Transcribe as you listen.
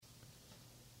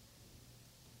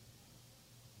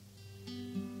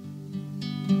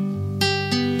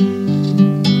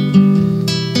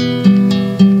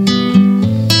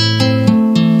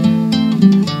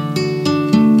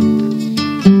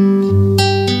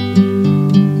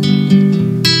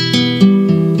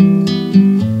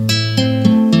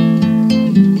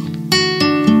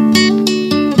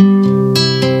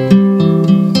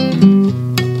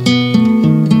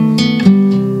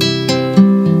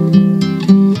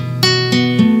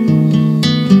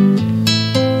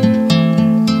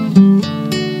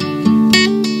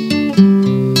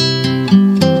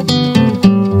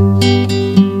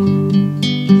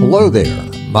there.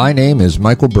 My name is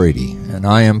Michael Brady, and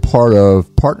I am part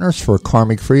of Partners for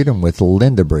Karmic Freedom with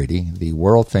Linda Brady, the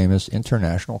world-famous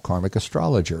international karmic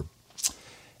astrologer.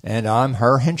 And I'm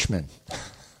her henchman.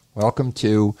 Welcome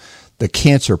to the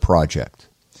Cancer Project.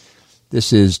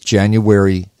 This is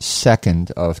January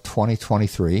 2nd of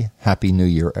 2023. Happy New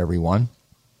Year, everyone.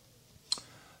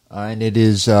 And it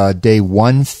is day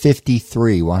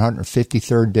 153,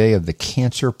 153rd day of the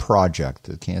Cancer Project,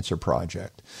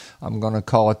 I'm going to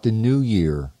call it the New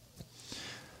Year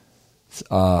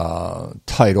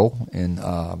title in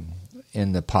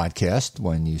the podcast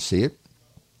when you see it.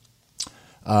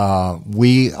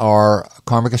 We are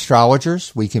karmic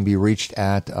astrologers. We can be reached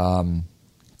at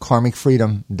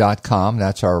karmicfreedom.com.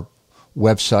 That's our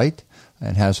website,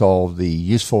 and has all the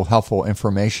useful, helpful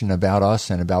information about us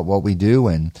and about what we do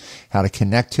and how to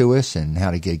connect to us and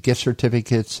how to get gift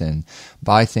certificates and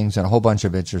buy things and a whole bunch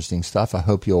of interesting stuff. I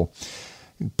hope you'll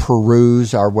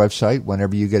peruse our website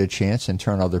whenever you get a chance and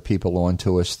turn other people on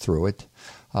to us through it.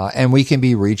 And we can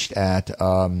be reached at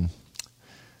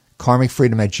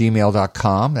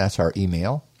karmicfreedom@gmail.com. That's our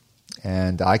email.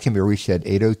 And I can be reached at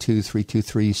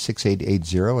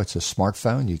 802-323-6880. It's a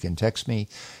smartphone. You can text me.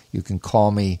 You can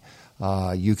call me.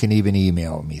 You can even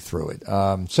email me through it.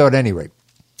 So at any rate,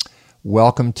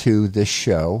 welcome to this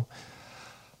show.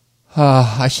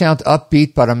 I sound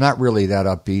upbeat, but I'm not really that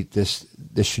upbeat this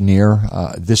new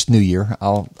year.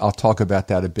 I'll talk about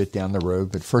that a bit down the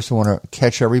road. But first I want to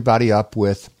catch everybody up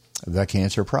with the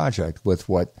Cancer Project, with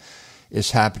what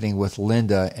is happening with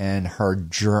Linda and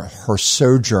her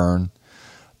sojourn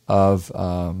of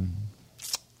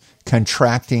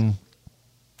contracting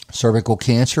cervical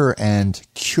cancer and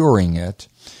curing it,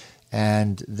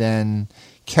 and then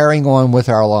carrying on with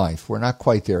our life. We're not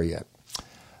quite there yet.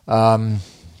 On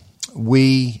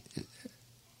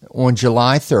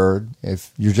July 3rd,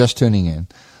 if you're just tuning in,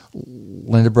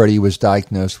 Linda Brady was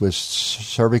diagnosed with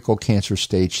cervical cancer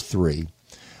stage 3.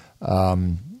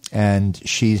 And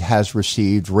she has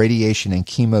received radiation and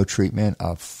chemo treatment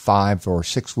of 5 or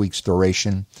 6 weeks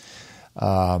duration,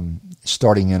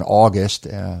 starting in August.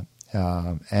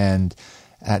 And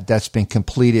that's been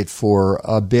completed for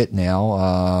a bit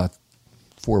now,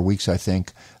 4 weeks, I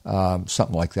think,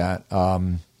 something like that,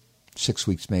 6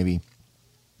 weeks maybe.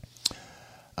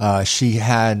 She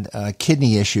had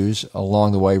kidney issues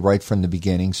along the way right from the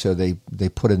beginning, so they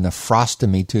put a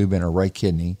nephrostomy tube in her right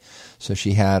kidney. So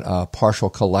she had a partial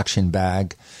collection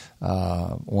bag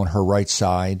on her right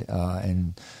side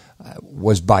and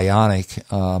was bionic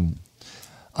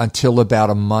until about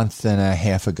a month and a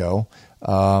half ago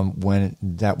when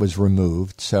that was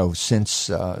removed. So since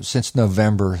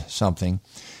November something,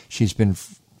 she's been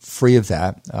free of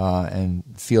that and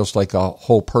feels like a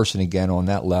whole person again on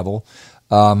that level.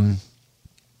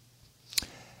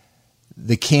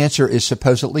 The cancer is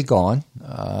supposedly gone.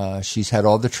 She's had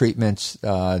all the treatments.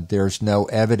 There's no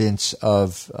evidence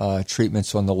of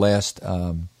treatments on the last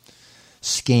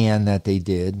scan that they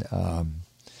did.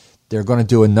 They're going to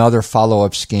do another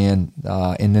follow-up scan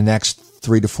in the next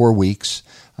 3 to 4 weeks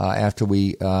after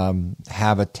we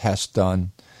have a test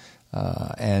done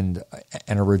and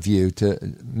a review to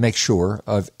make sure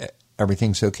of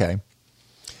everything's okay.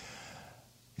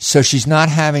 So she's not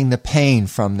having the pain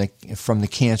from the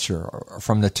cancer or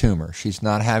from the tumor. She's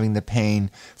not having the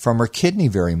pain from her kidney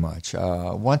very much.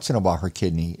 Once in a while, her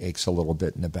kidney aches a little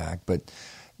bit in the back, but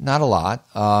not a lot.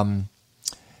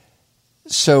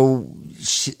 So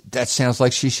that sounds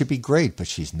like she should be great, but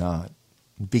she's not,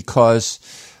 because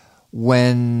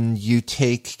when you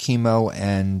take chemo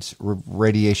and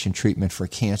radiation treatment for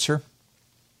cancer,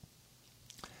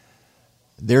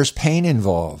 there's pain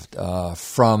involved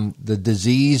from the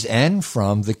disease and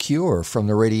from the cure, from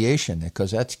the radiation,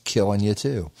 because that's killing you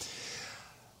too.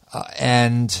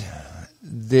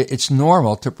 It's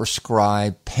normal to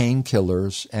prescribe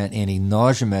painkillers and any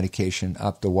nausea medication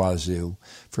up the wazoo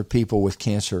for people with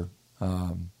cancer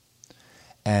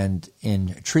and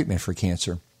in treatment for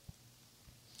cancer.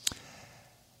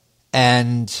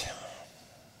 And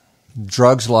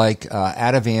drugs like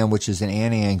Ativan, which is an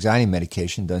anti-anxiety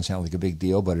medication, doesn't sound like a big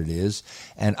deal, but it is,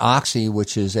 and Oxy,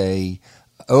 which is a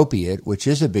opiate, which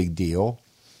is a big deal,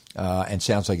 and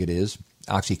sounds like it is,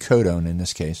 oxycodone in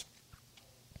this case,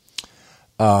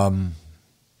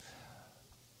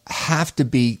 have to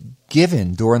be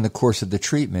given during the course of the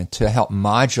treatment to help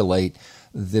modulate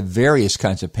the various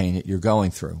kinds of pain that you're going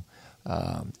through.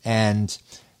 And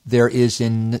there is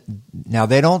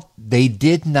they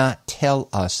did not tell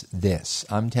us this.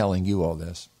 I'm telling you all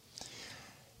this.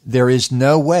 There is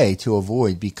no way to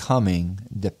avoid becoming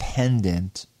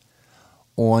dependent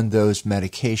on those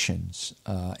medications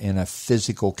in a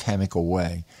physical, chemical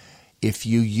way. if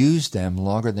you use them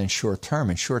longer than short term.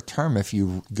 And short term, if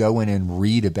you go in and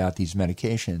read about these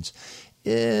medications,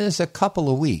 is a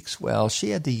couple of weeks. Well, she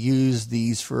had to use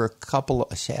these for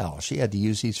she had to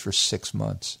use these for 6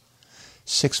 months.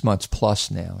 6 months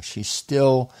plus now. She's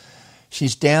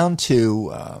down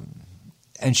to,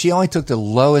 and she only took the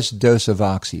lowest dose of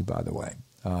Oxy, by the way,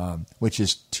 which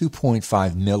is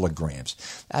 2.5 milligrams.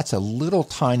 That's a little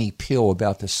tiny pill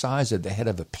about the size of the head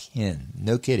of a pin.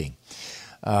 No kidding.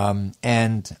 And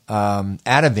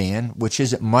Ativan, which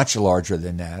isn't much larger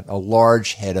than that, a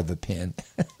large head of a pin,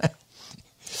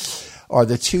 are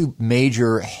the two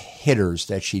major hitters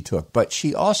that she took. But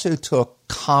she also took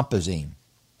Compazine,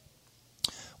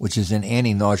 which is an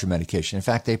anti-nausea medication. In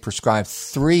fact, they prescribed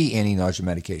 3 anti-nausea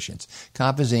medications: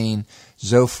 Compazine,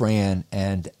 Zofran,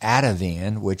 and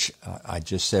Ativan, which I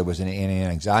just said was an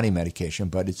anti-anxiety medication,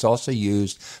 but it's also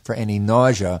used for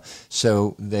anti-nausea.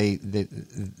 So they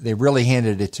really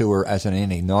handed it to her as an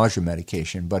anti-nausea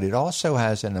medication, but it also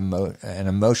has an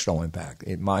emotional impact.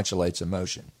 It modulates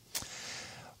emotion.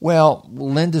 Well,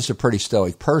 Linda's a pretty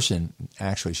stoic person.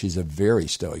 Actually, she's a very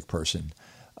stoic person.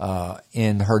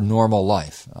 In her normal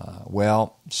life.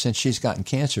 Well, since she's gotten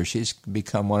cancer, she's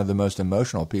become one of the most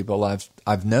emotional people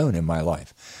I've known in my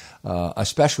life,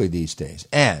 especially these days.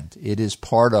 And it is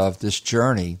part of this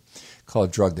journey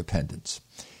called drug dependence.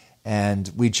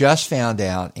 And we just found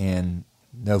out in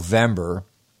December,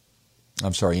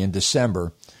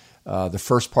 the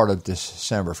first part of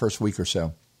December, first week or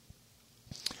so,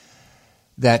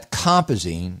 that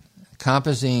Compazine,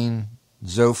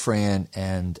 Zofran,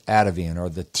 and Ativan are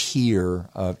the tier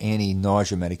of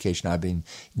anti-nausea medication I've been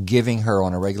giving her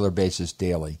on a regular basis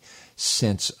daily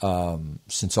since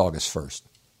August 1st.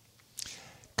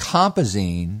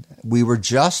 Compazine, we were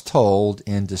just told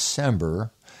in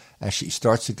December, as she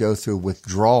starts to go through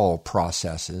withdrawal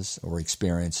processes or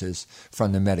experiences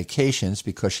from the medications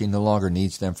because she no longer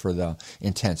needs them for the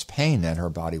intense pain that her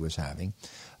body was having,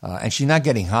 and she's not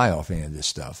getting high off any of this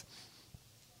stuff.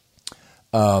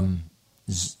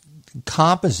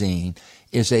 Compazine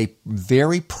is a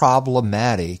very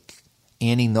problematic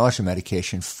anti-nausea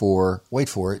medication for, wait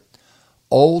for it,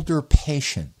 older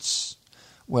patients.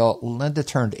 Well, Linda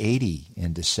turned 80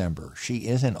 in December. She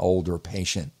is an older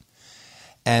patient.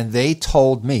 And they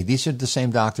told me, these are the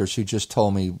same doctors who just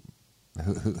told me,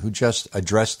 who just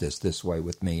addressed this way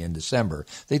with me in December.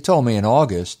 They told me in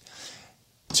August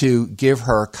to give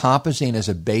her Compazine as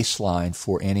a baseline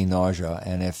for anti-nausea,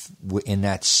 and if in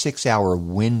that 6-hour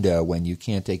window when you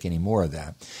can't take any more of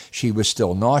that, she was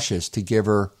still nauseous, to give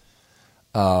her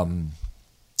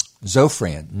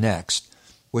Zofran next,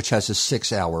 which has a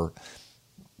 6-hour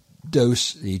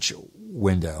dose each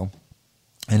window.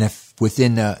 And if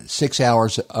within 6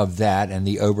 hours of that and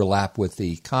the overlap with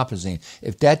the Compazine,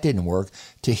 if that didn't work,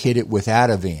 to hit it with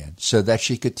Ativan so that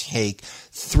she could take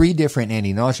 3 different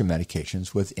anti-nausea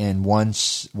medications within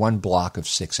one block of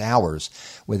 6 hours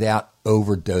without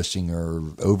overdosing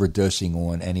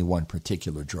on any one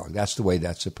particular drug. That's the way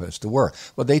that's supposed to work.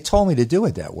 Well, they told me to do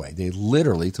it that way. They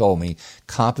literally told me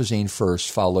Compazine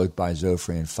first, followed by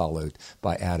Zofran, followed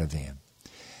by Ativan.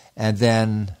 And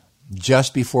then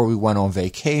just before we went on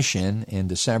vacation in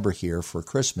December here for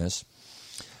Christmas,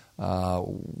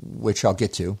 which I'll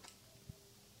get to,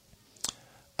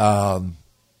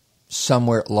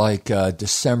 somewhere like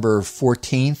December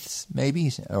 14th,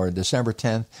 maybe, or December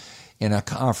 10th, in a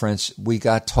conference, we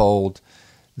got told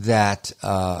that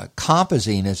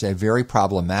Compazine is a very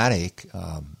problematic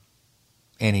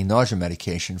anti-nausea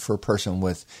medication for a person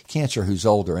with cancer who's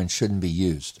older and shouldn't be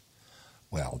used.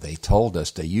 Well, they told us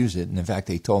to use it, and in fact,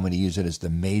 they told me to use it as the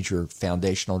major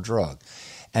foundational drug,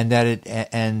 and that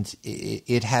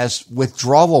it has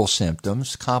withdrawal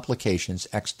symptoms, complications,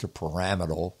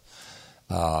 extrapyramidal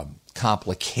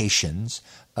complications,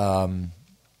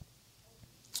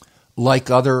 like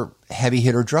other heavy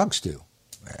hitter drugs do.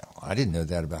 Well, I didn't know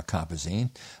that about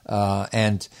Compazine,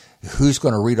 and who's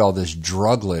going to read all this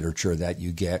drug literature that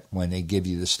you get when they give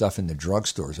you the stuff in the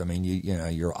drugstores? I mean, you know,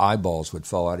 your eyeballs would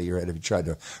fall out of your head if you tried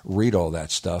to read all that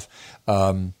stuff.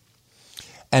 And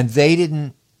they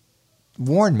didn't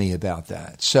warn me about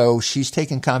that. So she's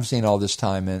taken Compazine all this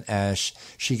time, and as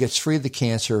she gets free of the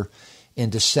cancer in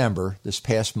December, this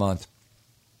past month,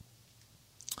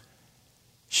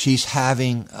 she's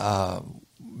having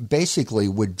basically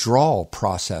withdrawal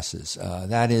processes.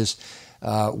 That is,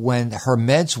 when her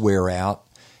meds wear out,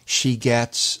 she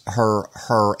gets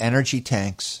her energy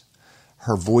tanks,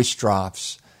 her voice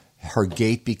drops, her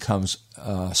gait becomes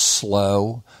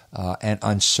slow and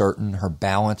uncertain, her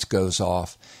balance goes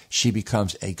off. She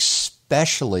becomes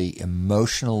especially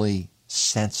emotionally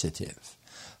sensitive.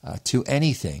 to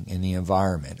anything in the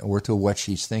environment or to what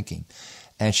she's thinking.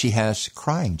 And she has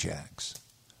crying jacks.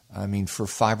 I mean, for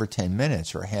 5 or 10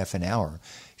 minutes or half an hour,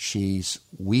 she's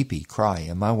weepy, crying.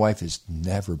 And my wife has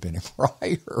never been a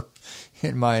crier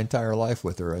in my entire life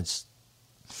with her.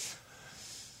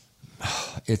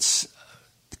 It's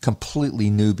completely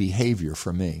new behavior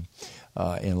for me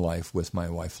in life with my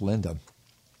wife, Linda.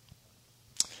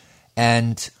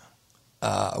 And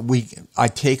I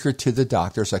take her to the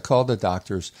doctors. I call the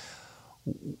doctors.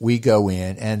 We go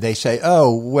in, and they say,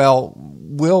 oh, well,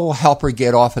 we'll help her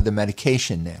get off of the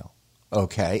medication now.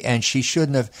 Okay, and she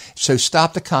shouldn't have. So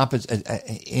stop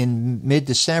the in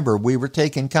mid-December, we were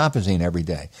taking Compazine every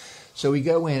day. So we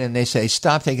go in, and they say,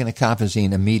 stop taking the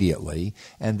Compazine immediately,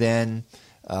 and then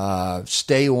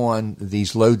stay on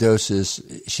these low doses.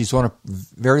 She's on a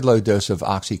very low dose of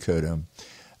oxycodone.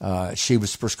 She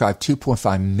was prescribed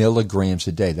 2.5 milligrams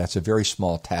a day. That's a very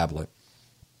small tablet,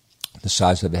 the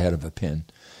size of the head of a pin.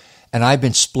 And I've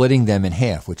been splitting them in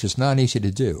half, which is not easy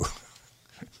to do,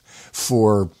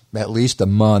 for at least a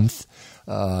month.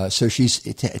 So she's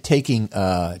taking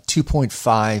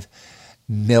 2.5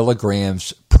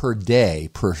 milligrams per day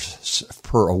per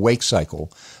awake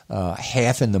cycle,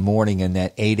 half in the morning, and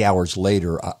then 8 hours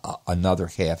later, another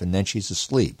half. And then she's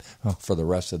asleep for the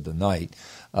rest of the night.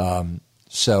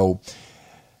 So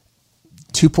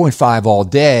 2.5 all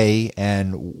day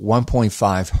and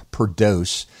 1.5 per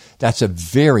dose. That's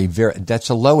that's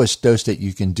the lowest dose that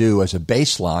you can do as a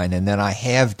baseline. And then I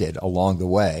halved it along the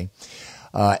way.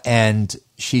 And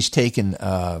she's taken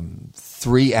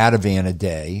 3 Ativan a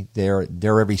day.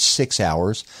 They're every 6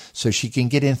 hours. So she can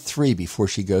get in 3 before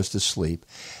she goes to sleep.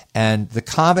 And the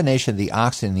combination of the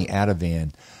Oxy and the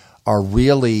Ativan are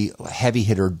really heavy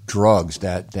hitter drugs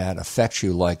that affect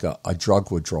you like a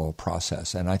drug withdrawal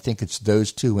process. And I think it's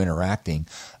those two interacting,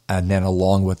 and then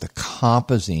along with the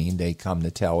Compazine, they come to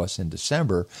tell us in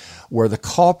December, were the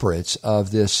culprits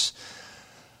of this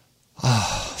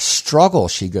struggle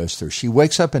she goes through. She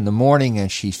wakes up in the morning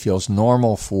and she feels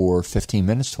normal for 15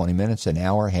 minutes, 20 minutes, an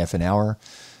hour, half an hour,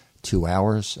 2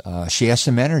 hours. She has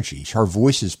some energy. Her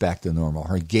voice is back to normal.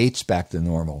 Her gait's back to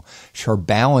normal. Her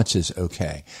balance is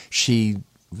okay. She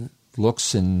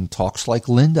looks and talks like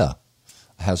Linda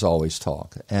has always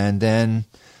talked. And then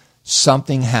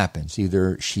something happens.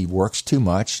 Either she works too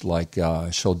much, like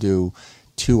she'll do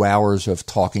 2 hours of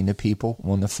talking to people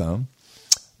on the phone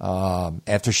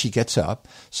after she gets up.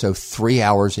 So 3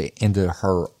 hours into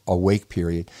her awake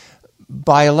period.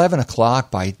 By 11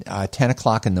 o'clock, by 10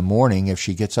 o'clock in the morning, if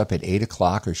she gets up at 8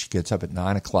 o'clock or she gets up at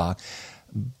 9 o'clock,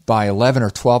 by 11 or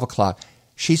 12 o'clock,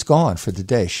 she's gone for the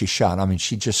day. She's shot. I mean,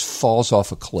 she just falls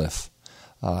off a cliff.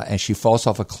 And she falls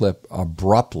off a cliff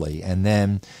abruptly. And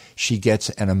then she gets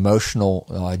an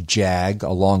emotional jag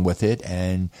along with it.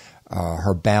 And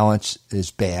her balance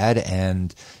is bad.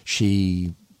 And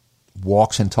she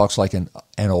walks and talks like an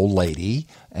old lady,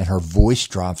 and her voice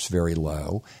drops very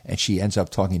low, and she ends up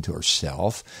talking to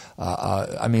herself.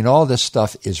 I mean, all this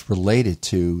stuff is related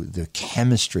to the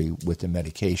chemistry with the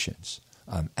medications.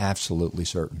 I'm absolutely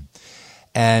certain.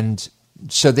 And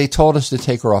so they told us to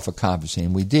take her off of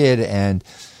Compazine. We did, and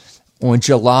on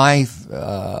July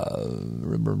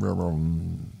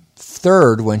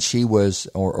 3rd, when she was,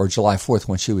 or July 4th,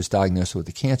 when she was diagnosed with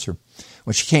the cancer,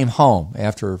 when she came home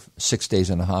after 6 days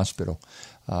in the hospital,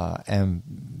 and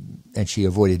she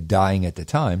avoided dying at the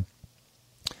time,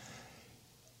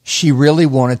 she really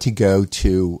wanted to go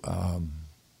to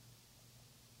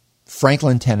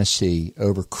Franklin, Tennessee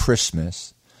over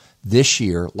Christmas this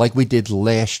year, like we did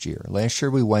last year. Last year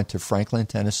we went to Franklin,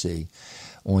 Tennessee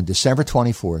on December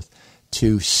 24th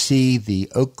to see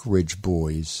the Oak Ridge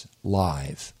Boys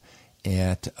live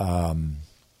at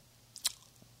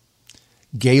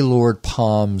Gaylord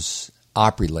Palms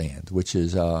Opryland, which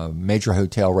is a major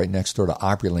hotel right next door to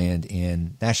Opryland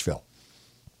in Nashville.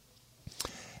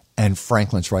 And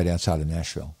Franklin's right outside of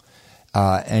Nashville.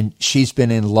 And she's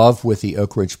been in love with the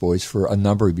Oak Ridge Boys for a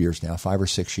number of years now, 5 or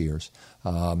 6 years.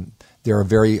 They're a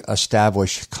very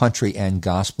established country and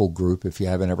gospel group. If you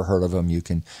haven't ever heard of them, you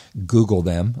can Google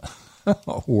them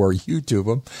or YouTube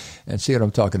them and see what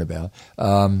I'm talking about.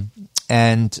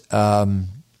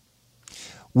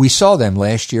 We saw them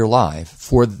last year live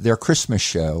for their Christmas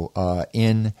show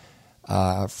in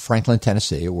Franklin,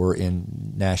 Tennessee, or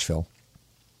in Nashville.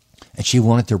 And she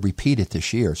wanted to repeat it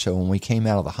this year. So when we came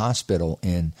out of the hospital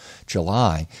in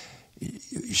July,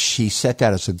 she set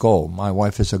that as a goal. My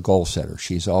wife is a goal setter.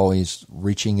 She's always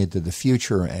reaching into the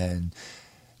future and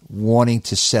wanting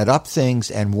to set up things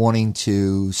and wanting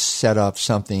to set up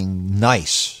something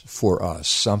nice for us,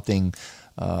 something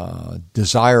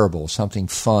desirable, something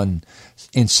fun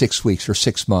in 6 weeks or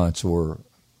 6 months or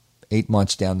 8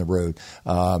 months down the road.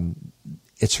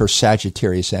 It's her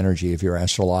Sagittarius energy, if you're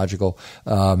astrological.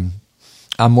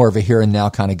 I'm more of a here and now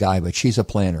kind of guy, but she's a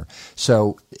planner.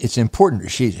 So it's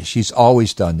important. She's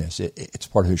always done this. It's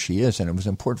part of who she is, and it was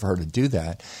important for her to do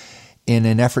that in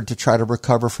an effort to try to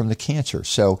recover from the cancer.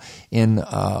 So in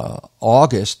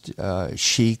August,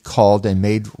 she called and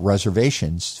made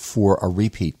reservations for a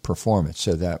repeat performance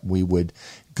so that we would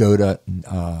go to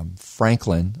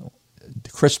Franklin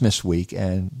Christmas week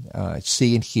and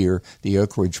see and hear the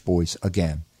Oak Ridge Boys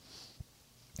again.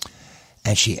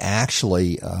 And she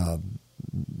actually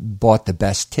bought the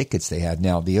best tickets they had.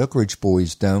 Now, the Oak Ridge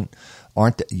Boys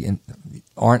aren't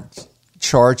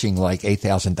charging like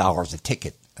 $8,000 a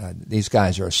ticket. These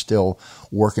guys are still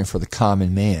working for the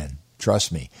common man.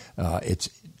 Trust me,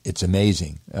 it's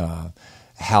amazing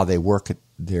how they work at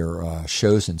their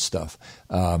shows and stuff,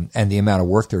 and the amount of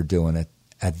work they're doing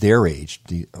at their age.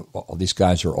 All these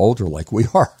guys are older, like we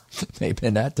are. They've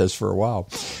been at this for a while,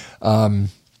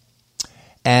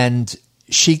 and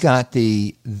she got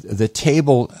the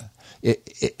table.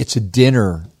 It's a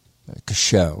dinner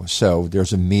show, so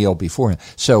there's a meal beforehand.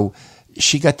 So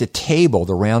she got the table,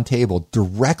 the round table,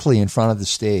 directly in front of the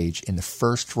stage in the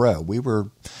first row. We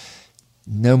were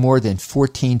no more than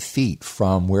 14 feet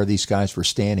from where these guys were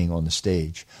standing on the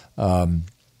stage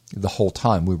the whole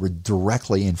time. We were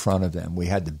directly in front of them. We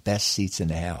had the best seats in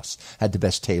the house, had the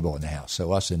best table in the house.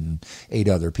 So us and 8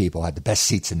 other people had the best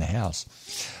seats in the house.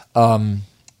 And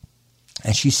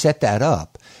she set that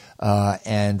up.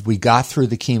 And we got through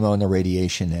the chemo and the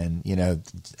radiation, and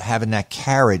having that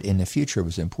carrot in the future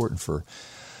was important for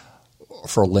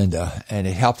Linda, and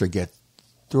it helped her get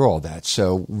through all that.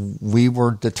 So we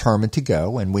were determined to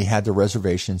go, and we had the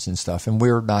reservations and stuff. And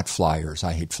we're not flyers.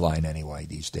 I hate flying anyway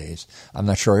these days. I'm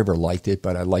not sure I ever liked it,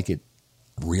 but I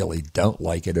really don't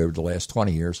like it over the last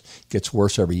 20 years. It gets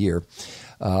worse every year.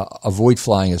 Avoid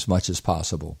flying as much as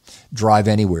possible. Drive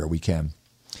anywhere we can.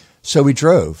 So we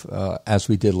drove, as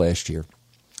we did last year.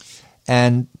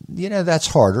 And, that's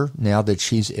harder now that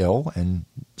she's ill and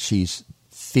she's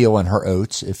feeling her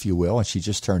oats, if you will, and she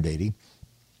just turned 80.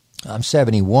 I'm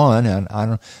 71, and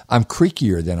I'm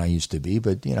creakier than I used to be,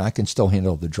 but, I can still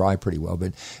handle the drive pretty well. But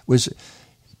it was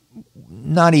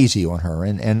not easy on her,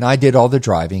 and I did all the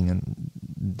driving, and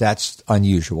that's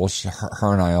unusual.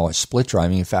 Her and I always split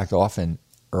driving. In fact, often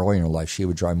early in her life, she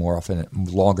would drive more often,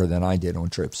 longer than I did on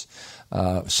trips.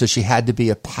 So she had to be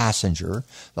a passenger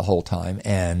the whole time,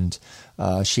 and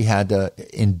she had to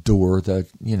endure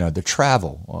the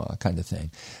travel kind of thing.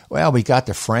 Well, we got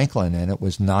to Franklin, and it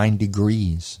was 9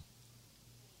 degrees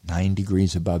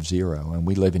above zero, and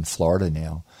we live in Florida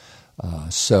now.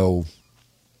 So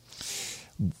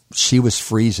she was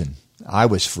freezing. I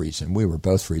was freezing. We were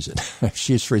both freezing.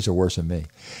 She was freezing worse than me.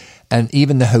 And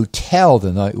even the hotel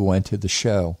the night we went to the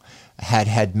show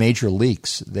had major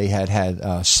leaks. They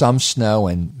had some snow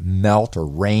and melt or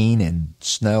rain and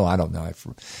snow. I don't know.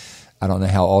 I don't know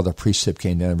how all the precip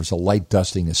came down. There was a light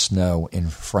dusting of snow in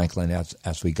Franklin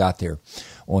as we got there.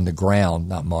 On the ground,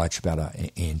 not much, about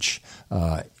an inch.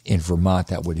 In Vermont,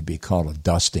 that would be called a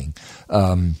dusting.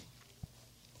 But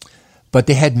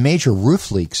they had major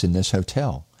roof leaks in this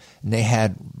hotel. And they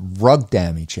had rug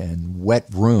damage and wet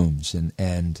rooms and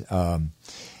a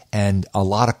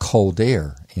lot of cold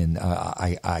air. And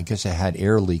I guess it had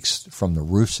air leaks from the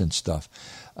roofs and stuff.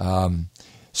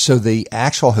 So the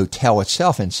actual hotel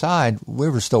itself inside, we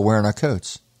were still wearing our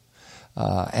coats.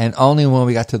 And only when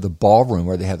we got to the ballroom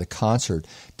where they had the concert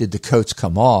did the coats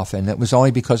come off. And it was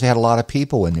only because they had a lot of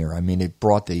people in there. I mean, it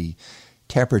brought the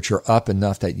temperature up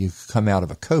enough that you could come out of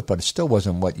a coat, but it still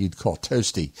wasn't what you'd call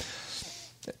toasty.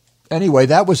 Anyway,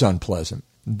 that was unpleasant.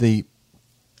 The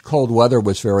cold weather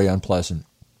was very unpleasant.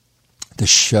 The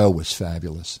show was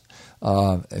fabulous.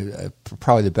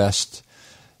 Probably the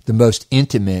most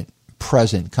intimate,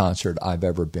 present concert I've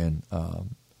ever been,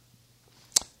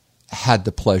 had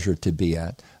the pleasure to be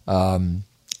at.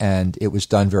 And it was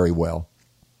done very well.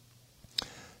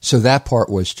 So that part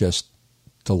was just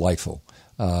delightful.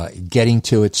 Getting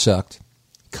to it sucked.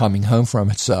 Coming home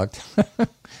from it sucked.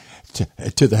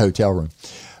 to the hotel room.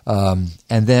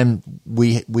 And then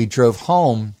we drove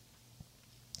home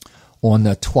on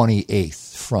the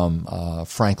 28th from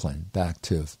Franklin back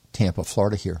to Tampa,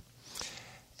 Florida here.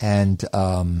 And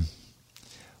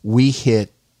we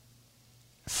hit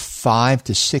 5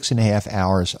 to 6.5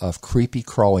 hours of creepy,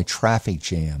 crawly traffic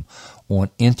jam on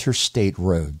interstate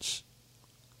roads.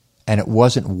 And it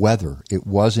wasn't weather. It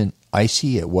wasn't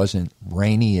icy. It wasn't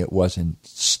rainy. It wasn't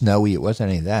snowy. It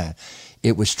wasn't any of that.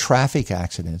 It was traffic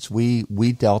accidents. We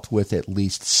dealt with at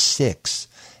least 6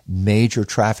 major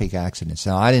traffic accidents.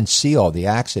 Now, I didn't see all the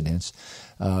accidents,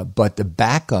 but the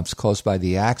backups caused by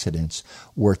the accidents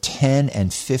were 10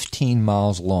 and 15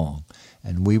 miles long.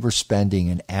 And we were spending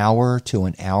an hour to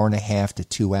an hour and a half to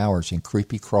 2 hours in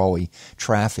creepy crawly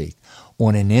traffic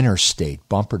on an interstate,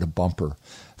 bumper to bumper,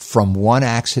 from one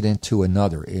accident to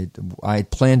another. I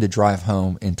had planned to drive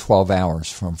home in 12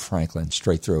 hours from Franklin,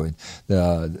 straight through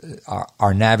it.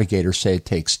 Our navigator said it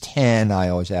takes 10. I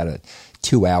always had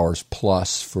 2 hours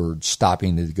plus for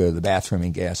stopping to go to the bathroom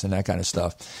and gas and that kind of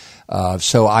stuff.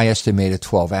 So I estimated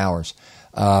 12 hours.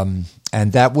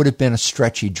 And that would have been a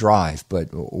stretchy drive, but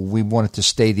we wanted to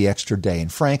stay the extra day in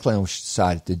Franklin, which we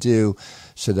decided to do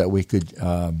so that we could.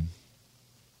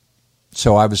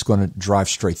 So I was going to drive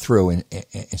straight through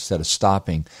instead of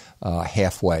stopping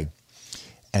halfway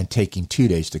and taking 2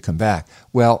 days to come back.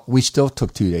 Well, we still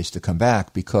took 2 days to come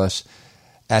back because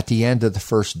at the end of the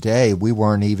first day, we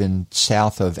weren't even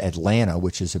south of Atlanta,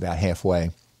 which is about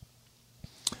halfway.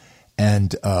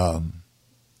 And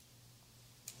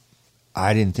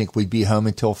I didn't think we'd be home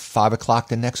until 5 o'clock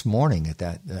the next morning at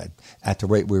the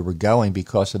rate we were going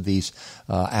because of these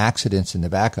accidents in the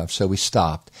backup. So we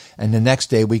stopped. And the next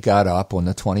day we got up on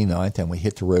the 29th and we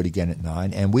hit the road again at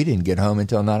 9. And we didn't get home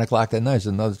until 9 o'clock that night. It was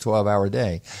another 12-hour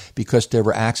day because there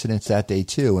were accidents that day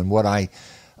too. And what I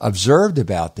observed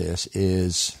about this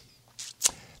is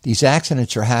these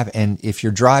accidents are happening. And if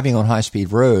you're driving on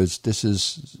high-speed roads, this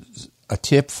is a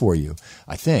tip for you,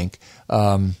 I think.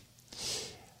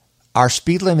 Our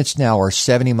speed limits now are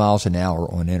 70 miles an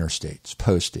hour on interstates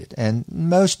posted. And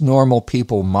most normal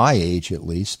people, my age at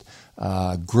least,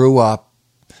 grew up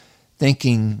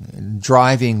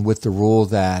driving with the rule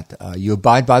that you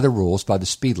abide by the rules, by the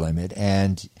speed limit,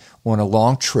 and on a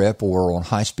long trip or on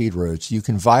high-speed roads, you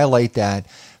can violate that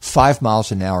 5 miles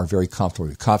an hour very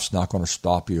comfortably. The cop's not going to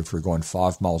stop you if you're going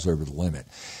 5 miles over the limit.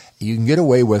 You can get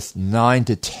away with 9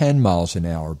 to 10 miles an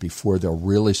hour before they'll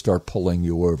really start pulling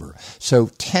you over.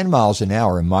 So 10 miles an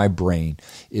hour in my brain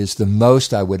is the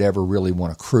most I would ever really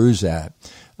want to cruise at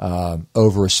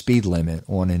over a speed limit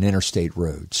on an interstate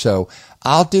road. So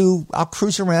I'll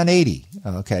cruise around 80,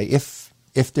 okay,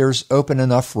 if there's open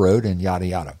enough road and yada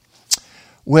yada.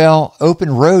 Well,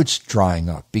 open roads drying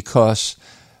up because,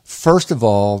 first of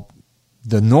all,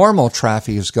 the normal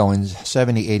traffic is going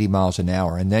 70, 80 miles an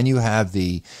hour, and then you have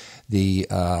the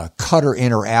cutter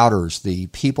inner outers, the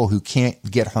people who can't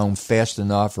get home fast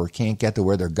enough or can't get to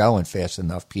where they're going fast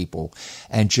enough people,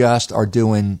 and just are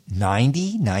doing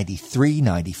 90, 93,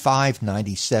 95,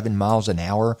 97 miles an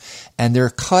hour, and they're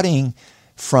cutting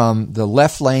from the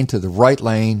left lane to the right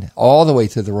lane, all the way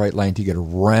to the right lane to get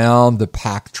around the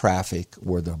packed traffic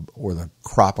or the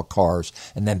crop of cars,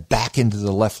 and then back into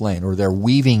the left lane, or they're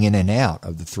weaving in and out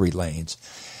of the three lanes.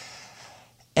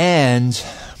 And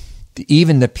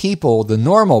even the people, the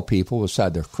normal people,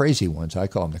 aside the crazy ones, I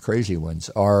call them the crazy ones,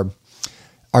 are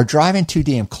driving too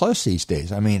damn close these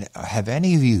days. I mean, have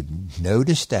any of you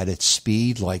noticed that at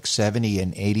speed like 70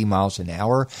 and 80 miles an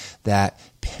hour that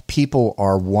people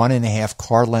are 1.5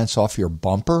 car lengths off your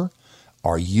bumper?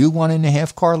 Are you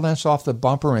 1.5 car lengths off the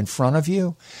bumper in front of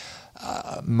you?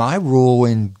 My rule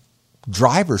in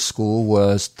driver's school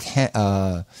was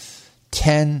a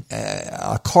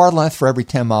car length for every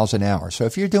 10 miles an hour. So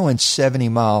if you're doing 70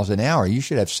 miles an hour, you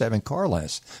should have 7 car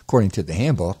lengths, according to the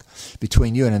handbook,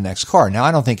 between you and the next car. Now,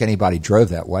 I don't think anybody drove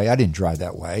that way. I didn't drive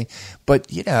that way.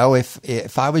 But, you know,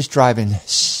 if I was driving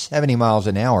 70 miles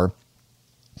an hour,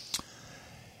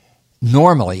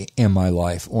 normally in my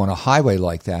life on a highway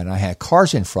like that, and I had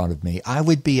cars in front of me, I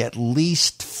would be at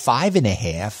least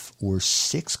 5.5 or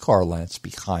 6 car lengths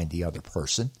behind the other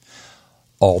person.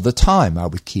 All the time, I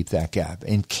would keep that gap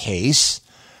in case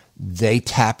they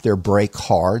tap their brake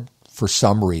hard for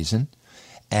some reason,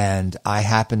 and I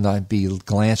happen to be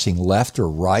glancing left or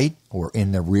right or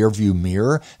in the rearview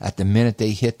mirror at the minute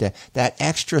they hit that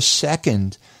extra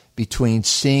second between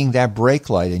seeing that brake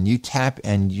light and you tap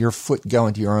and your foot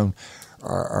going to your own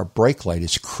brake light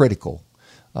is critical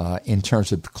in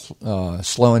terms of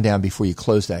slowing down before you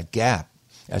close that gap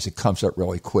as it comes up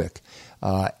really quick.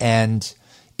 And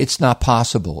it's not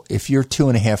possible. If you're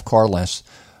 2.5 car lengths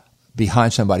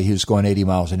behind somebody who's going 80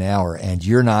 miles an hour and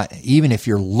you're not, even if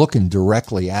you're looking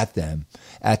directly at them,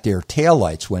 at their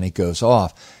taillights when it goes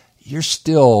off, you're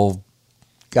still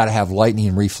got to have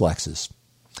lightning reflexes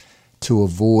to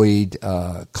avoid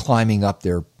climbing up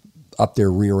their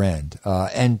rear end.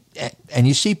 And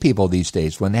you see people these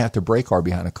days when they have to brake hard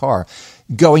behind a car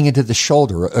going into the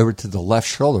shoulder, over to the left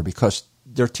shoulder, because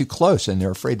they're too close and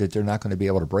they're afraid that they're not going to be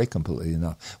able to brake completely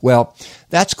enough. Well,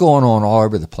 that's going on all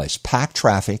over the place. Packed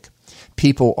traffic.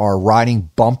 People are riding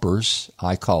bumpers,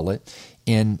 I call it,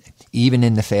 even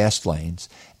in the fast lanes.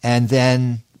 And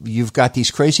then you've got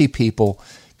these crazy people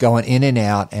going in and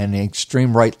out and the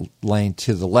extreme right lane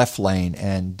to the left lane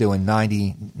and doing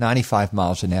 90, 95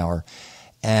 miles an hour.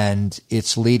 And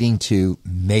it's leading to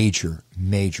major,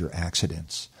 major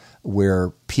accidents where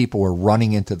people are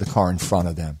running into the car in front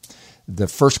of them. The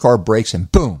first car brakes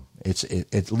and boom, it's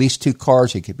at least 2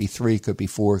 cars. It could be 3, it could be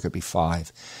 4, it could be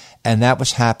 5. And that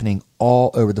was happening all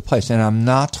over the place. And I'm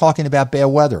not talking about bad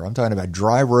weather. I'm talking about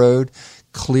dry road,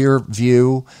 clear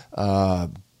view,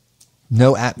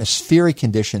 no atmospheric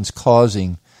conditions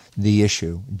causing the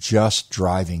issue, just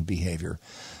driving behavior.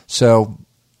 So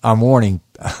I'll warn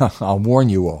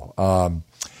you all.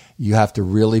 You have to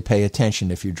really pay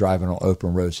attention if you're driving on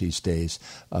open roads these days.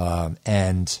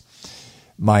 And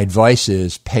my advice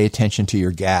is pay attention to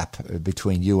your gap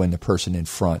between you and the person in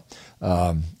front,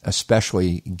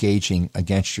 especially gauging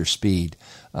against your speed,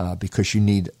 because you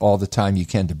need all the time you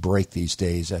can to brake these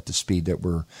days at the speed that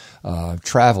we're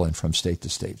traveling from state to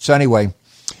state. So anyway,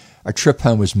 our trip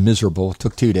home was miserable. It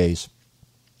took 2 days.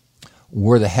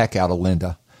 Wore the heck out of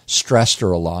Linda. Stressed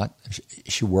her a lot.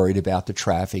 She worried about the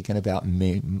traffic and about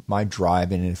me, my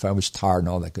driving, and if I was tired and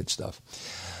all that good stuff.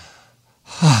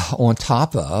 On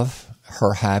top of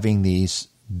her having these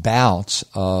bouts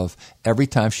of every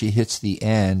time she hits the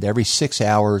end, every 6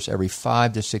 hours, every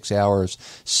 5 to 6 hours,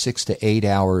 6 to 8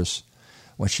 hours,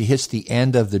 when she hits the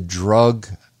end of the drug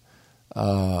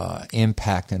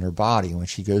impact in her body, when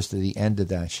she goes to the end of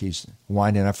that, she's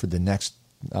winding up for the next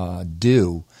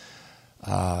due,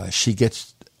 she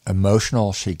gets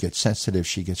emotional, she gets sensitive,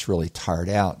 she gets really tired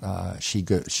out,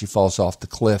 she falls off the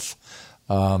cliff.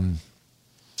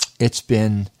 It's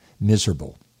been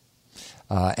miserable.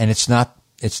 And it's not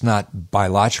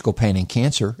biological pain and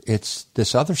cancer, it's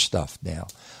this other stuff now.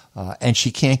 And she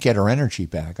can't get her energy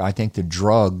back. I think the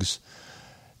drugs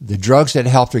that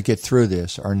helped her get through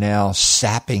this are now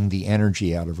sapping the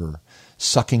energy out of her,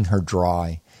 sucking her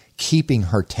dry, keeping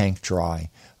her tank dry.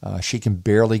 She can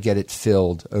barely get it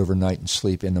filled overnight and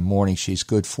sleep. In the morning, she's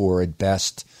good for, at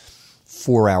best,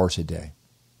 4 hours a day.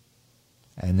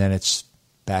 And then it's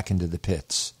back into the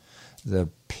pits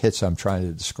I'm trying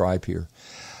to describe here.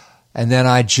 And then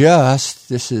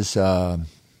this is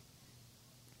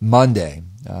Monday,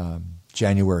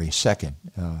 January 2nd,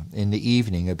 in the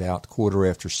evening, about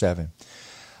 7:15.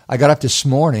 I got up this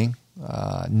morning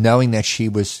knowing that she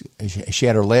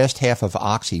had her last half of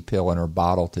Oxy pill in her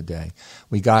bottle today.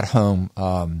 We got home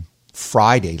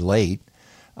Friday late.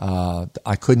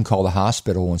 I couldn't call the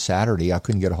hospital on Saturday. I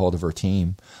couldn't get a hold of her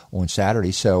team on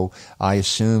Saturday, so I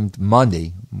assumed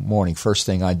Monday morning, first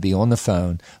thing, I'd be on the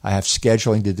phone. I have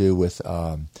scheduling to do with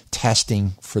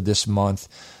testing for this month,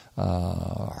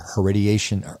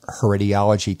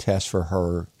 heritology test for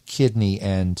her kidney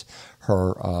and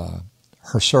her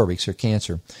cervix, her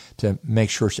cancer, to make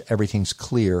sure everything's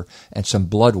clear, and some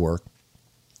blood work,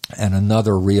 and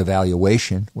another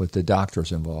reevaluation with the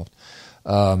doctors involved.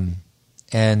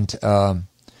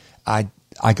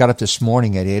 I got up this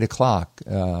morning at 8 o'clock,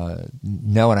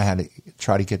 knowing I had to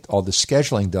try to get all the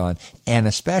scheduling done, and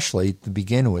especially to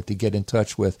begin with, to get in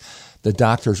touch with the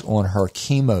doctors on her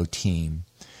chemo team,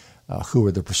 who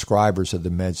are the prescribers of the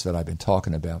meds that I've been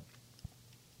talking about,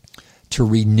 to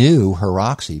renew her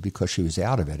Oxy because she was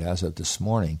out of it as of this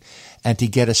morning, and to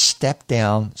get a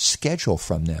step-down schedule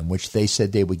from them, which they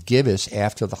said they would give us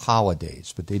after the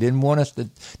holidays. But they didn't want us to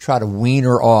try to wean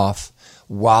her off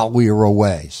while we were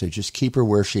away. So just keep her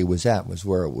where she was at, was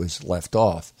where it was left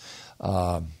off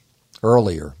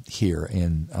earlier here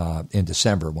in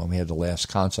December when we had the last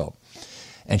consult.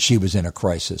 And she was in a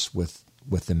crisis with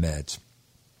the meds.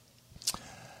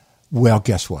 Well,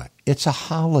 guess what? It's a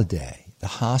holiday. The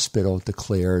hospital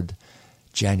declared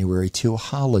January 2 a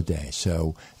holiday,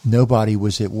 so nobody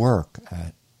was at work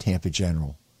at Tampa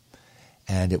General.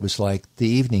 And it was like the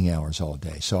evening hours all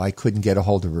day, so I couldn't get a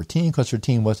hold of her team because her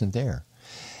team wasn't there.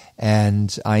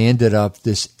 And I ended up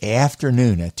this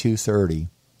afternoon at 2:30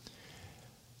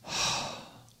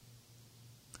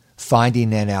 finding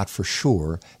that out for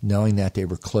sure, knowing that they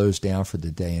were closed down for the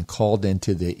day, and called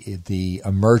into the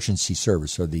emergency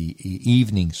service, or the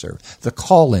evening service, the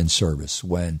call-in service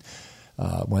when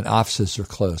offices are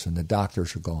closed and the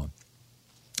doctors are gone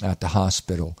at the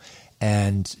hospital,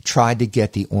 and tried to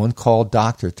get the on-call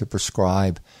doctor to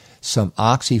prescribe some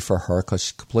Oxy for her because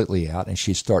she's completely out, and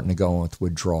she's starting to go into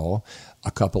withdrawal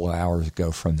a couple of hours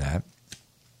ago from that.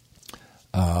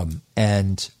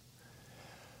 And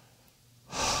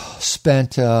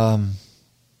spent an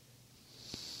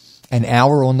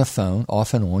hour on the phone,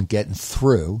 off and on, getting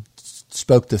through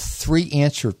spoke to 3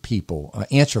 answer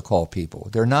call people.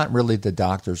 They're not really the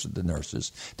doctors or the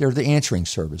nurses. They're the answering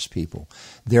service people.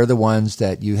 They're the ones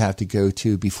that you have to go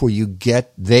to before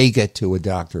they get to a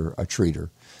doctor, a treater,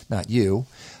 not you.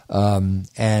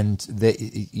 And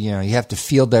they, you have to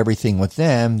field everything with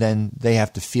them. Then they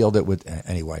have to field it with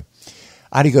anyway.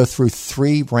 I had to go through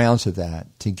 3 rounds of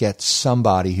that to get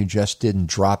somebody who just didn't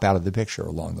drop out of the picture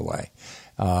along the way,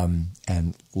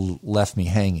 and left me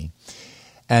hanging.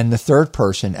 And the third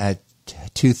person at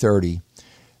 2:30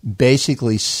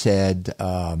 basically said,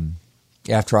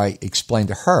 after I explained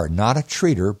to her, not a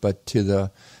treater, but to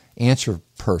the answer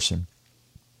person,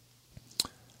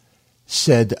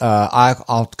 said,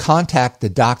 I'll contact the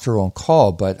doctor on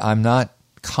call, but I'm not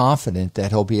confident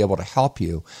that he'll be able to help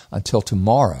you until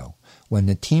tomorrow when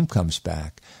the team comes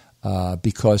back,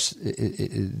 because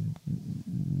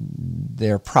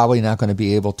they're probably not going to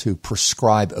be able to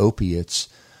prescribe opiates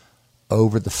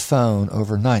over the phone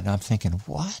overnight. And I'm thinking,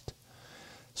 what?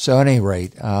 So at any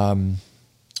rate, and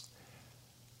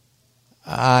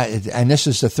this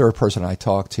is the third person I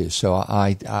talked to, so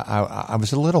I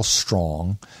was a little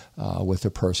strong with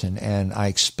the person, and I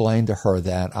explained to her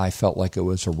that I felt like it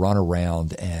was a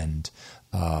runaround, and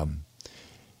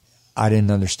I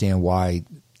didn't understand why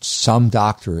some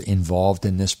doctor involved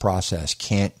in this process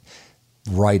can't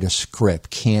write a script,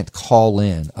 can't call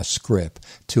in a script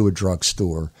to a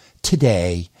drugstore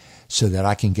today so that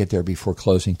I can get there before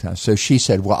closing time. So she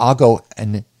said, well, I'll go,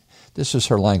 and this is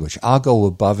her language, I'll go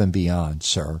above and beyond,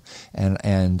 sir,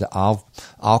 and I'll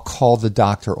call the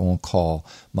doctor on call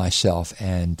myself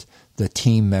and the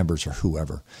team members or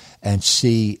whoever and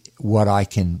see what I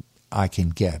can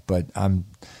get. But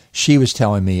she was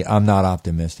telling me I'm not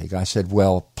optimistic. I said,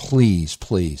 well, please,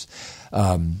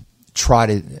 try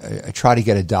to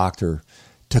get a doctor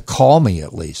to call me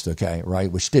at least, okay,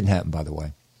 right? Which didn't happen, by the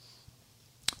way.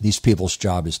 These people's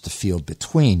job is to field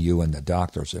between you and the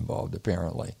doctors involved,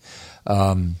 apparently.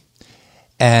 And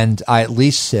I at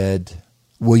least said,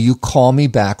 will you call me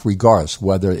back regardless,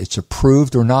 whether it's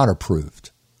approved or not approved,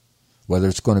 whether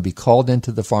it's going to be called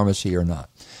into the pharmacy or not?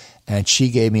 And she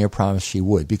gave me a promise she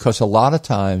would, because a lot of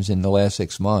times in the last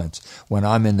 6 months, when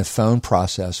I'm in the phone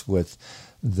process with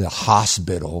the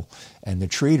hospital and the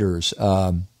treaters,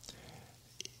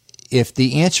 if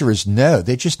the answer is no,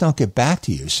 they just don't get back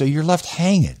to you. So you're left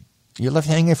hanging. You're left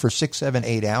hanging for 6, 7,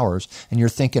 8 hours, and you're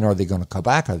thinking, are they going to come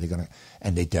back? Are they going to?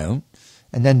 And they don't.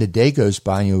 And then the day goes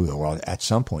by, and you go, well, at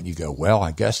some point you go, well,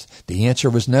 I guess the answer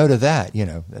was no to that,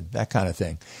 that kind of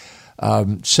thing.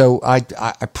 So I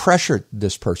pressured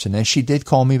this person, and she did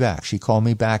call me back. She called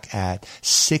me back at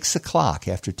 6 o'clock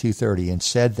after 2:30 and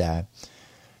said that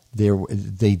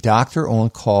the doctor on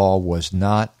call was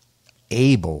not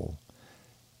able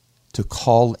to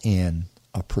call in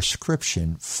a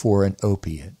prescription for an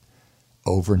opiate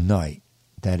overnight,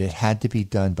 that it had to be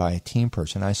done by a team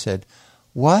person. I said,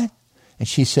 what? And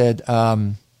she said,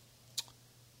 what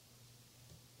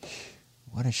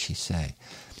did she say?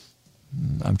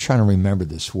 I'm trying to remember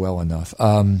this well enough.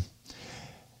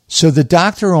 So the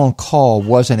doctor on call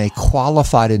wasn't a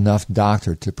qualified enough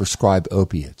doctor to prescribe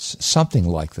opiates, something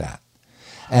like that.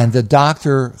 And the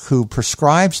doctor who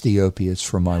prescribes the opiates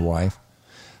for my wife,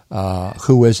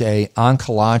 who is a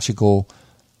oncological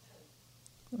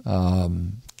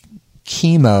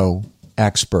chemo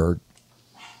expert,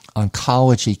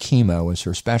 oncology chemo is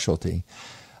her specialty,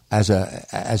 as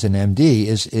an MD,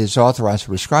 is authorized to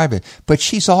prescribe it. But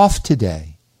she's off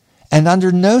today. And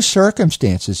under no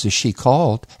circumstances is she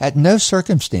called. At no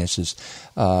circumstances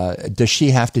does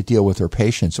she have to deal with her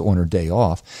patients on her day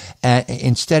off. And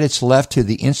instead, it's left to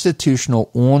the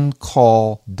institutional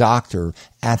on-call doctor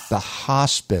at the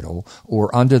hospital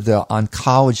or under the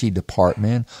oncology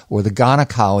department or the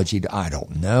gynecology, I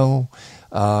don't know,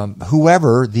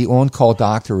 whoever the on-call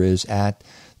doctor is at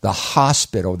the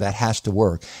hospital that has to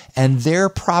work. And they're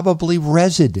probably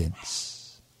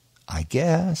residents, I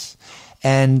guess.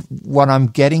 And what I'm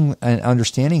getting an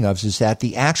understanding of is that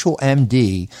the actual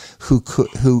MD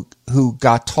who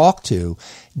got talked to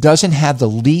doesn't have the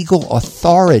legal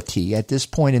authority at this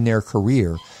point in their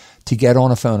career to get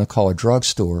on a phone and call a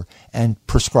drugstore and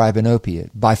prescribe an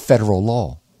opiate by federal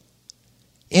law.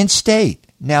 In state.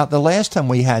 Now, the last time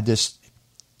we had this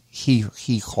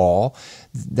he call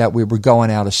that we were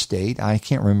going out of state, I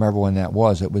can't remember when that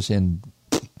was. It was in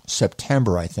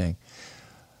September, I think.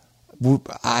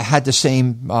 I had the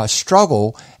same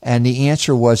struggle, and the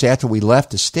answer was after we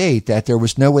left the state that there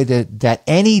was no way that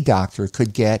any doctor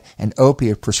could get an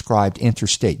opiate prescribed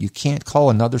interstate. You can't call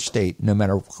another state, no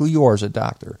matter who you are as a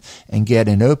doctor, and get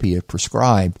an opiate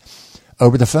prescribed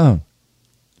over the phone.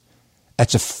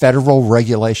 That's a federal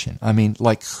regulation. I mean,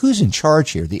 like, who's in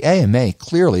charge here? The AMA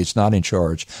clearly is not in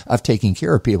charge of taking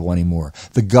care of people anymore.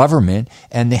 The government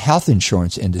and the health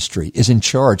insurance industry is in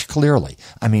charge, clearly.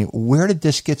 I mean, where did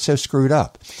this get so screwed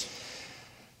up?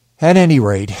 At any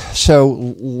rate, so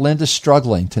Linda's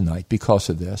struggling tonight because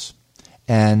of this.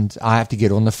 And I have to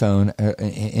get on the phone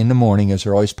in the morning, as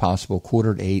early as possible,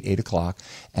 7:45, 8 o'clock,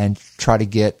 and try to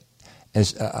get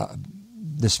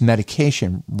this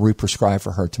medication re-prescribed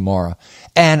for her tomorrow,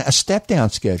 and a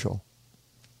step-down schedule.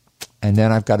 And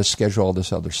then I've got to schedule all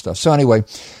this other stuff. So anyway,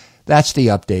 that's the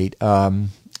update.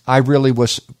 I really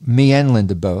was, me and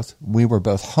Linda both, we were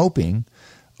both hoping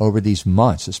over these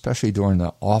months, especially during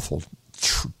the awful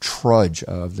trudge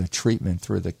of the treatment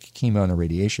through the chemo and the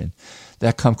radiation,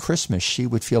 that come Christmas she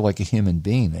would feel like a human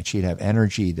being, that she'd have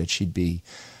energy, that she'd be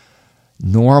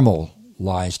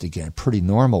normalized again, pretty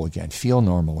normal again, feel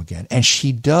normal again. And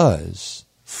she does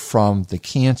from the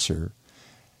cancer.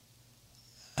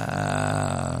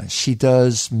 She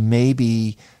does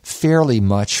maybe fairly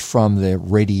much from the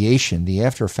radiation, the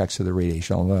after effects of the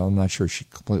radiation, although I'm not sure she's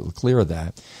completely clear of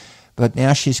that. But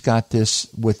now she's got this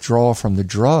withdrawal from the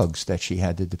drugs that she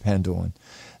had to depend on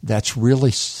that's really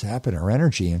sapping her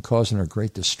energy and causing her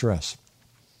great distress.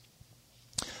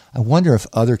 I wonder if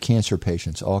other cancer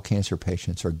patients, all cancer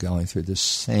patients, are going through this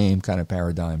same kind of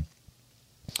paradigm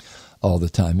all the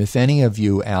time. If any of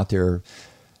you out there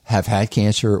have had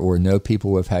cancer or know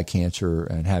people who have had cancer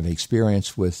and have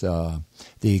experience with the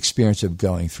experience of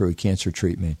going through cancer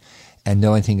treatment and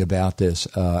know anything about this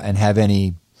and have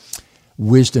any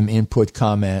wisdom, input,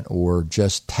 comment, or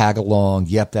just tag along,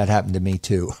 yep, that happened to me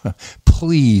too,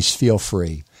 please feel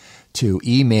free to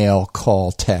email,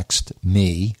 call, text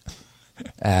me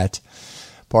at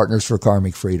Partners for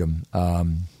Karmic Freedom at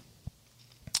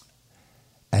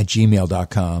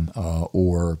gmail.com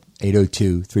or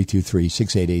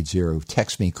 802-323-6880.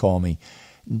 Text me, call me.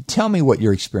 Tell me what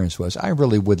your experience was. I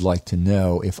really would like to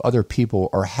know if other people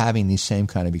are having these same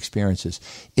kind of experiences.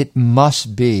 It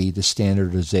must be the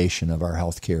standardization of our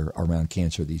healthcare around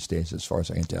cancer these days, as far as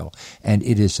I can tell. And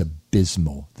it is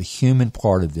abysmal. The human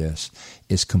part of this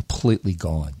is completely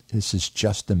gone. This is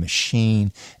just a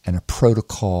machine and a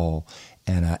protocol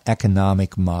and an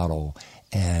economic model.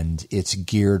 And it's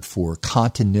geared for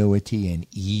continuity and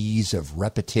ease of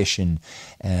repetition,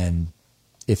 and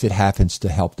if it happens to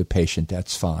help the patient,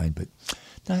 that's fine, but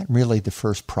not really the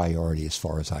first priority as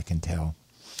far as I can tell.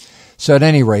 So at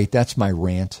any rate, that's my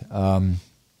rant.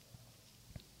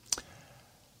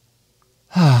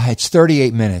 It's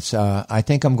 38 minutes. I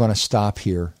think I'm going to stop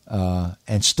here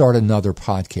and start another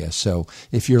podcast. So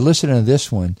if you're listening to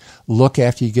this one, look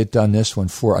after you get done this one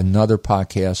for another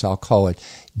podcast. I'll call it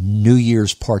New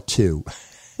Year's Part 2.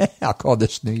 I'll call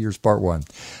this New Year's Part 1.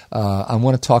 I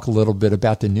want to talk a little bit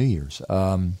about the New Year's.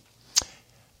 I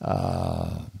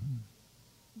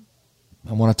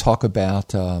want to talk about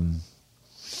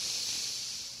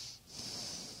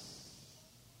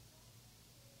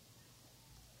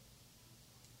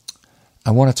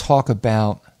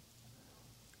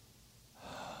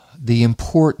the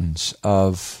importance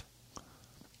of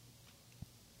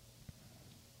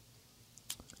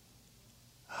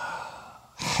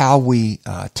how we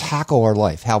tackle our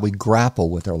life, how we grapple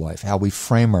with our life, how we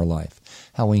frame our life,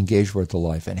 how we engage with the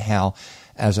life, and how,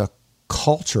 as a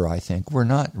culture, I think, we're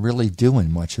not really doing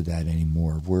much of that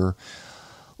anymore. We're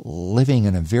living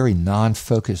in a very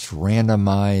non-focused,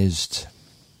 randomized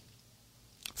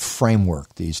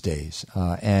framework these days,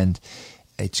 and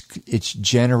it's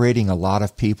generating a lot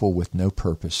of people with no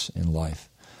purpose in life,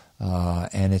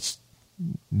 and it's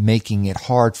making it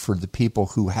hard for the people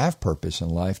who have purpose in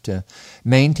life to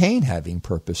maintain having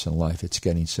purpose in life. It's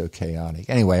getting so chaotic.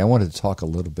 Anyway, I wanted to talk a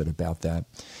little bit about that.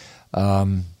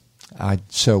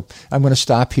 So I'm going to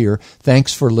stop here.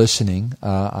 Thanks for listening.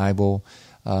 I will,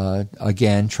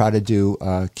 again, try to do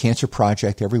a Cancer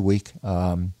Project every week.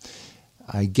 I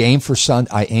aim for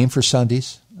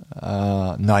Sundays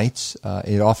nights.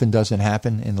 It often doesn't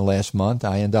happen in the last month.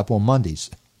 I end up on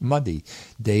Monday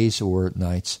days or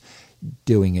nights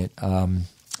doing it. I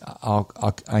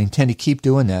intend to keep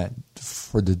doing that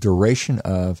for the duration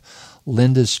of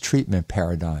Linda's treatment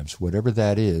paradigms, whatever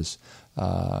that is,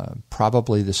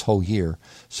 probably this whole year.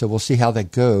 So we'll see how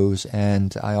that goes.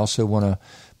 And I also want to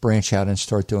branch out and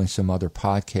start doing some other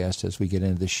podcasts as we get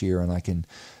into this year, and I can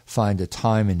find the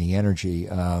time and the energy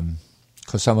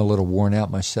because I'm a little worn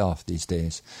out myself these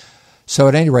days. So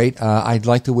at any rate, I'd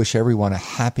like to wish everyone a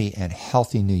happy and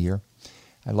healthy New Year.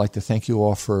 I'd like to thank you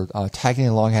all for tagging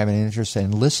along, having an interest,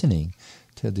 and listening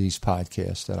to these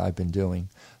podcasts that I've been doing.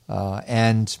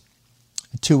 And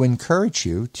to encourage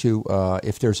you to,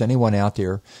 if there's anyone out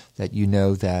there that you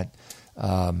know that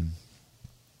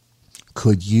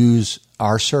could use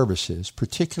our services,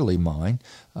 particularly mine,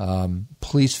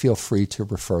 please feel free to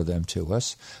refer them to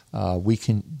us. We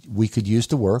could use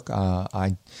the work.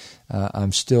 I'm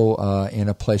still in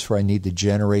a place where I need to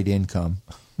generate income,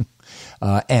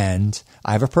 and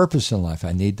I have a purpose in life.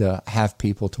 I need to have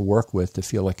people to work with to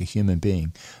feel like a human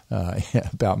being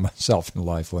about myself in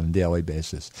life on a daily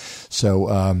basis.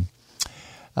 So.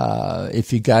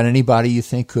 If you got anybody you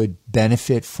think could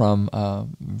benefit from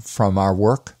our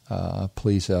work,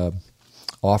 please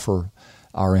offer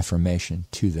our information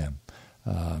to them.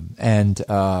 And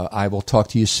I will talk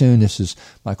to you soon. This is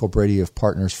Michael Brady of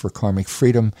Partners for Karmic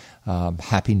Freedom.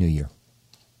 Happy New Year.